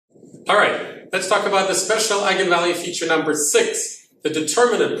All right, let's talk about the special eigenvalue feature number 6, the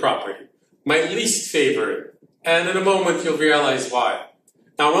determinant property, my least favorite. And in a moment, you'll realize why.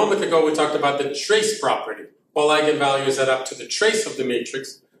 Now, a moment ago, we talked about the trace property. All eigenvalues add up to the trace of the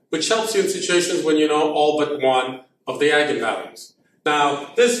matrix, which helps you in situations when you know all but one of the eigenvalues.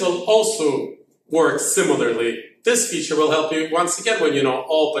 Now, this will also work similarly. This feature will help you once again when you know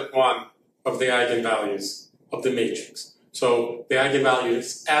all but one of the eigenvalues of the matrix. So the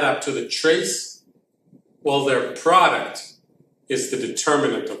eigenvalues add up to the trace, while their product is the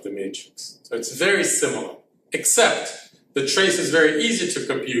determinant of the matrix. So it's very similar, except the trace is very easy to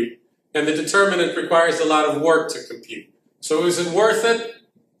compute, and the determinant requires a lot of work to compute. So is it worth it?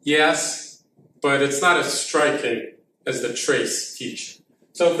 Yes, but it's not as striking as the trace feature.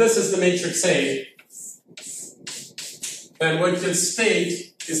 So if this is the matrix A, then what you can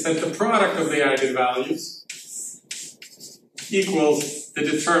state is that the product of the eigenvalues equals the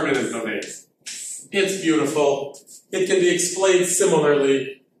determinant of A. It's beautiful. It can be explained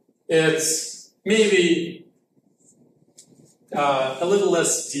similarly. It's maybe a little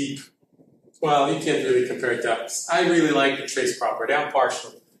less deep. Well, you can't really compare depths. I really like the trace property. I'm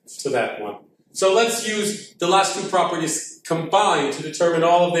partial to that one. So let's use the last two properties combined to determine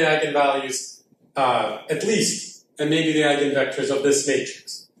all of the eigenvalues, at least, and maybe the eigenvectors of this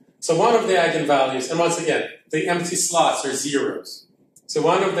matrix. So one of the eigenvalues, and once again, the empty slots are zeros. So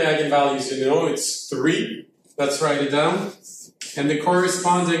one of the eigenvalues, you know, it's 3. Let's write it down. And the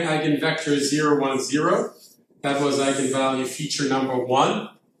corresponding eigenvector is 0, 1, 0. That was eigenvalue feature number 1.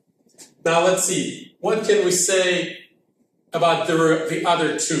 Now let's see. What can we say about the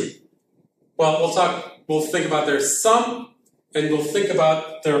other two? Well, we'll think about their sum, and we'll think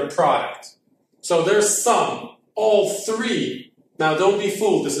about their product. So their sum, all 3. Now don't be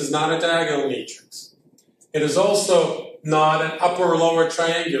fooled, this is not a diagonal matrix. It is also not an upper or lower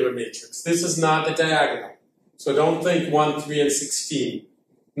triangular matrix. This is not the diagonal. So don't think 1, 3, and 16.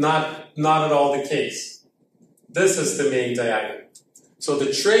 Not at all the case. This is the main diagonal. So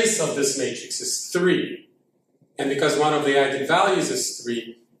the trace of this matrix is 3. And because one of the eigenvalues is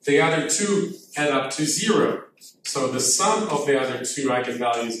 3, the other two add up to 0. So the sum of the other two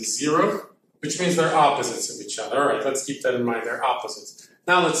eigenvalues is 0, which means they're opposites of each other. All right, let's keep that in mind. They're opposites.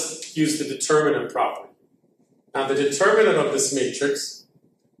 Now let's use the determinant property. Now the determinant of this matrix,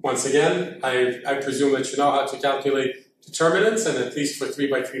 once again, I presume that you know how to calculate determinants, and at least for 3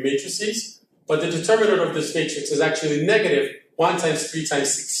 by 3 matrices. But the determinant of this matrix is actually negative 1 times 3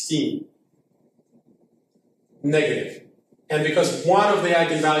 times 16. Negative. And because one of the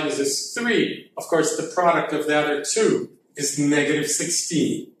eigenvalues is 3, of course the product of the other two is negative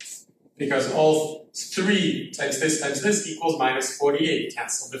 16. Because all 3 times this equals minus 48.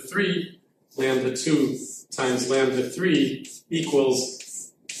 Cancel the 3. Lambda 2 times lambda 3 equals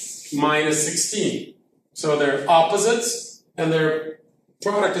minus 16. So they're opposites, and their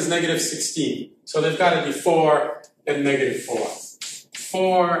product is negative 16. So they've got to be 4 and negative 4.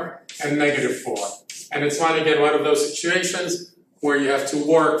 4 and negative 4. And it's again one of those situations where you have to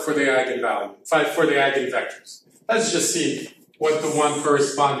work for the eigenvalue, for the eigenvectors. Let's just see what the one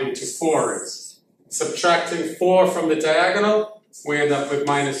corresponding to 4 is. Subtracting 4 from the diagonal, we end up with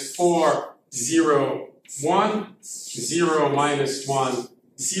minus 4, 0, 1, 0, minus 1,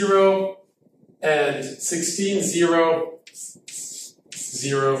 0, and 16, 0,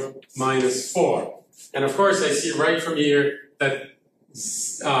 0, minus 4. And of course, I see right from here that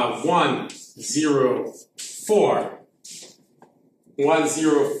 1, 0, 4. 1,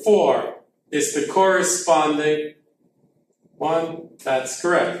 0, 4 is the corresponding 1, that's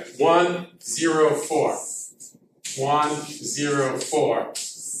correct. 1, 0, 4. 1, 0, 4.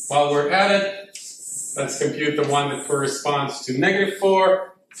 While we're at it, let's compute the one that corresponds to negative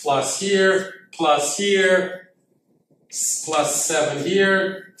 4, plus here, plus 7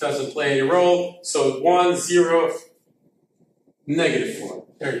 here. Doesn't play any role. So 1, 0, negative 4.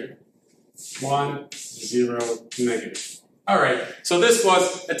 There you go. 1, 0, negative 4. All right, so this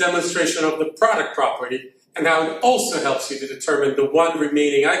was a demonstration of the product property, and how it also helps you to determine the one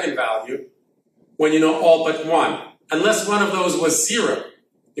remaining eigenvalue when you know all but one, unless one of those was 0.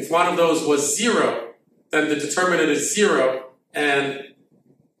 If one of those was 0, then the determinant is 0, and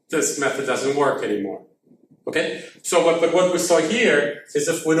this method doesn't work anymore. Okay? So what we saw here is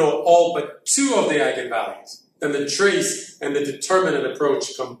if we know all but 2 of the eigenvalues, then the trace and the determinant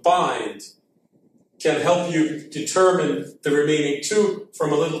approach combined can help you determine the remaining 2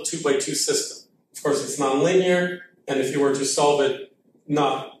 from a little 2 by 2 system. Of course, it's nonlinear, and if you were to solve it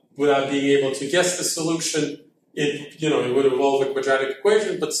not without being able to guess the solution, it would involve a quadratic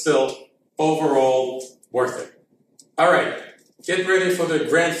equation, but still, overall, worth it. All right, Get ready for the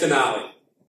grand finale.